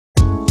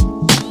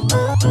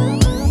If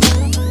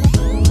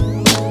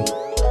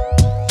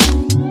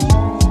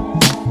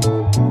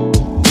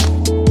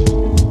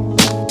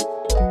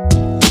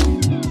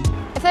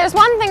there's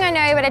one thing I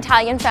know about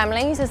Italian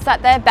families, is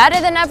that they're better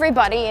than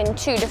everybody in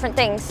two different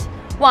things.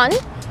 One,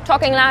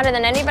 talking louder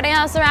than anybody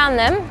else around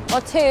them,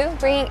 or two,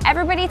 bringing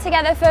everybody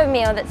together for a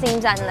meal that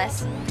seems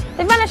endless.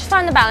 They've managed to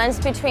find the balance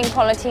between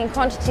quality and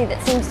quantity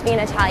that seems to be an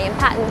Italian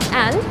pattern,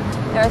 and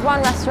there is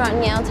one restaurant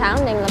in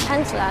Yaletown named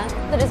Pentola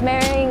that is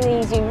marrying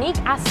these unique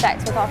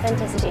aspects with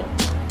authenticity.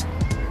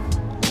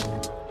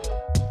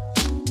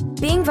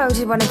 Being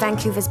voted one of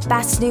Vancouver's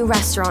best new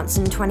restaurants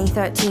in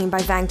 2013 by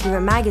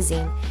Vancouver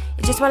Magazine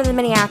is just one of the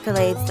many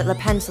accolades that La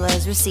Pentola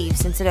has received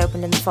since it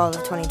opened in the fall of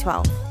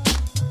 2012.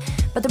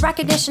 But the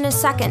recognition is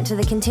second to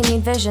the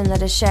continued vision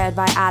that is shared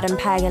by Adam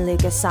Pegg and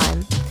Lucas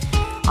Syme.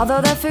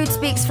 Although their food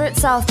speaks for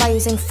itself by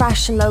using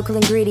fresh and local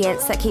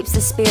ingredients that keeps the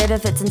spirit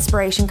of its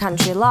inspiration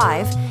country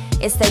alive,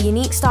 it's their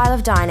unique style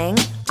of dining,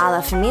 a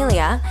la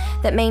familia,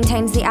 that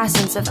maintains the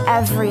essence of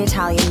every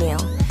Italian meal.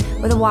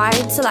 With a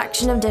wide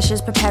selection of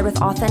dishes prepared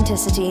with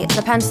authenticity,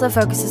 La Pentola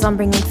focuses on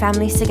bringing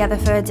families together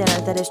for a dinner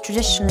that is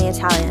traditionally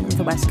Italian with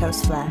a West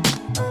Coast flair.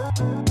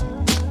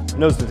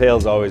 Nose to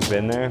tail's always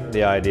been there.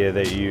 The idea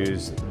that you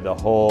use the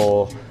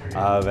whole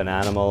of an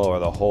animal or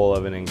the whole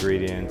of an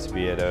ingredient,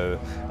 be it a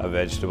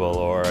vegetable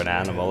or an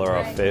animal or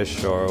a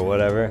fish or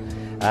whatever.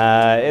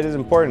 It is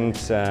important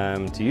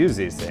to use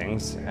these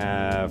things,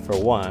 for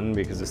one,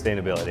 because of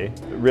sustainability.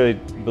 I really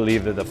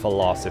believe that the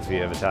philosophy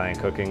of Italian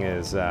cooking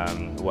is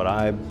what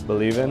I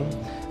believe in.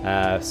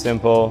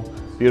 Simple,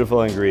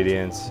 beautiful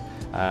ingredients,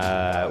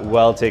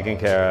 well taken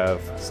care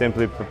of,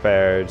 simply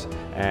prepared,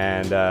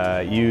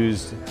 and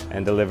used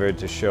and delivered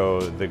to show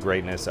the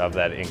greatness of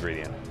that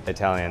ingredient.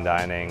 Italian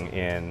dining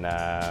in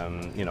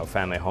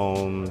family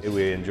homes.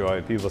 We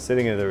enjoy people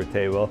sitting at their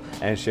table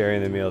and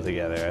sharing the meal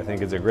together. I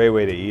think it's a great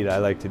way to eat. I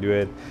like to do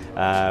it.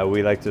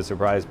 We like to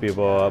surprise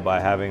people by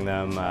having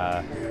them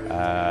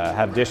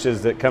have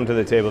dishes that come to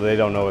the table they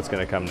don't know what's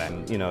going to come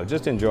next.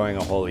 Just enjoying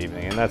a whole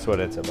evening, and that's what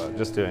it's about,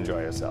 just to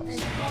enjoy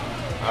yourselves.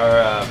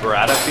 Our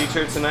burrata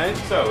feature tonight.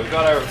 So we've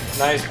got our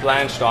nice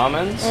blanched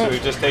almonds. So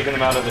we've just taken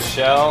them out of the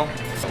shell.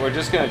 We're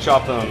just going to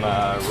chop them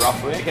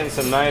roughly. Taking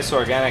some nice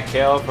organic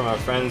kale from our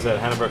friends at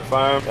Hannibrook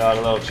Farm. Got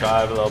a little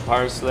chive, a little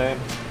parsley.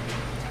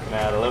 Gonna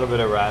add a little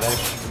bit of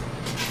radish.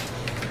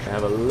 Gonna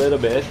have a little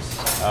bit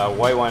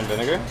white wine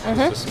vinegar,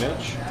 just a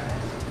smidge.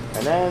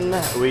 And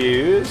then we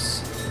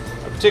use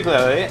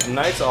particularly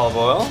nice olive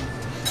oil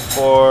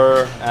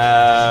for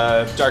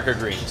darker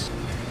greens.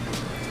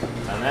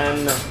 And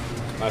then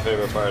my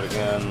favorite part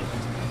again.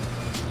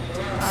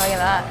 Oh, look at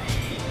that.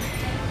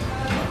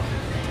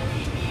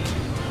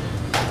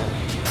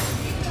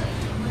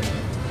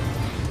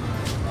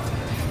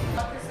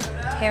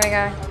 Here we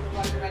go.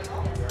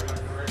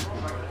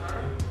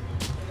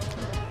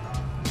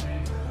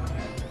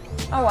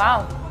 Oh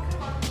wow.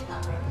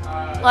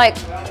 Like,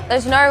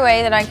 there's no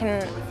way that I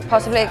can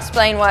possibly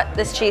explain what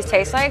this cheese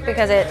tastes like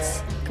because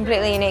it's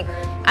completely unique.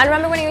 And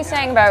remember when he was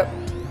saying about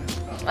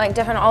like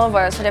different olive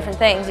oils for different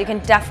things, you can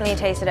definitely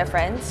taste the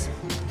difference.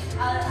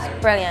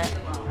 It's brilliant.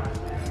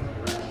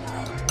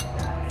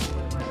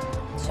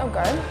 So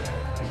good.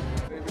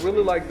 I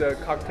really like the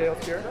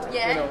cocktails here.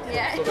 Yeah,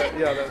 yeah. So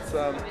that's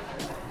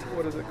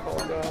what is it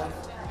called?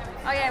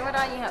 Oh yeah, what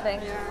are you having?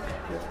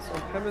 So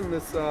I'm having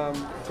this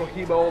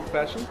Cohiba Old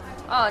Fashioned.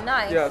 Oh,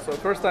 nice. Yeah, so the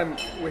first time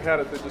we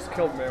had it, it just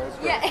killed me. It was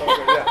great. Yeah. So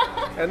good,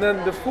 yeah. And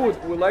then the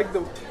food, we like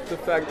the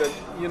fact that,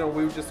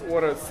 we just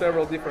order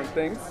several different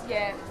things.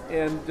 Yeah.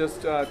 And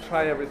just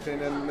try everything,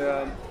 and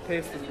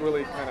taste is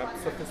really kind of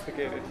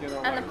sophisticated,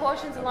 And the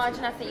portions are large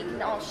enough that you can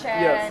all share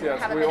and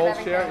have a we bit all of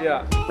everything. share,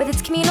 yeah. With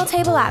its communal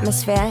table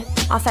atmosphere,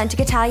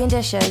 authentic Italian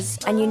dishes,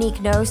 and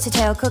unique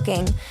nose-to-tail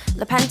cooking,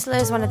 La Pentola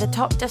is one of the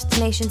top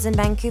destinations in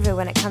Vancouver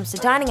when it comes to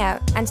dining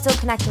out and still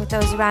connecting with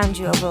those around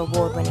you over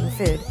award-winning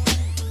food.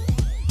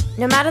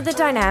 No matter the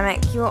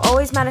dynamic, you will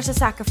always manage to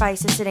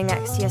sacrifice to sitting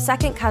next to your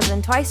second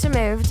cousin twice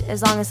removed,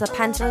 as long as La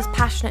Pentola's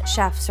passionate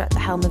chefs are at the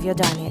helm of your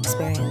dining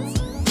experience.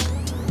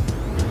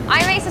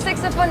 I'm Racer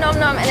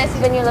 604NomNom, and this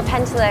has been your La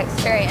Pentola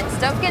Experience.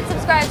 Don't forget to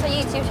subscribe to our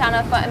YouTube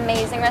channel for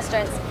amazing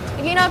restaurants.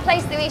 If you know a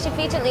place that we should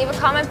feature, leave a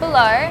comment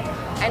below,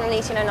 and we'll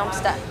eat you in a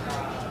nomster.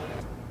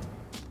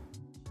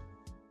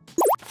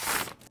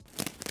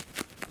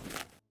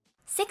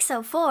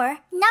 604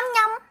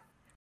 NomNom.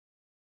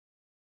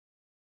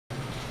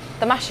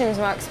 The mushroom's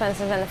more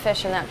expensive than the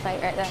fish in that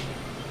plate right there.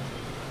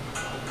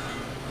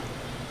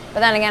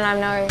 But then again,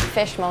 I'm no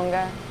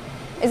fishmonger.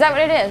 Is that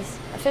what it is?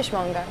 A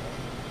fishmonger?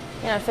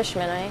 You're not a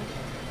fisherman, are you?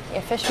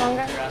 You're a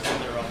fishmonger? You're asking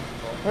the wrong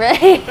people.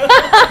 Really?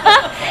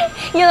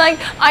 You're like,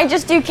 I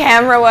just do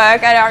camera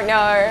work, I don't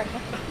know.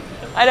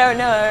 I don't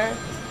know.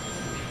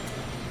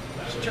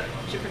 You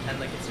should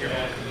pretend like it's your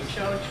own cooking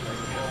show and you should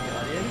the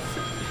audience.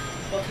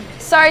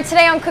 So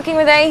today on Cooking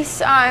with Ace,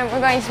 we're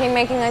going to be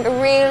making like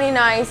a really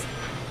nice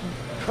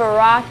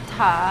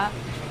burrata.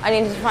 I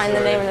need to find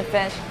the name of the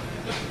fish.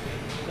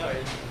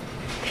 Sorry.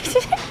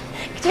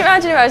 Could you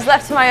imagine if I was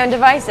left to my own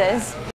devices?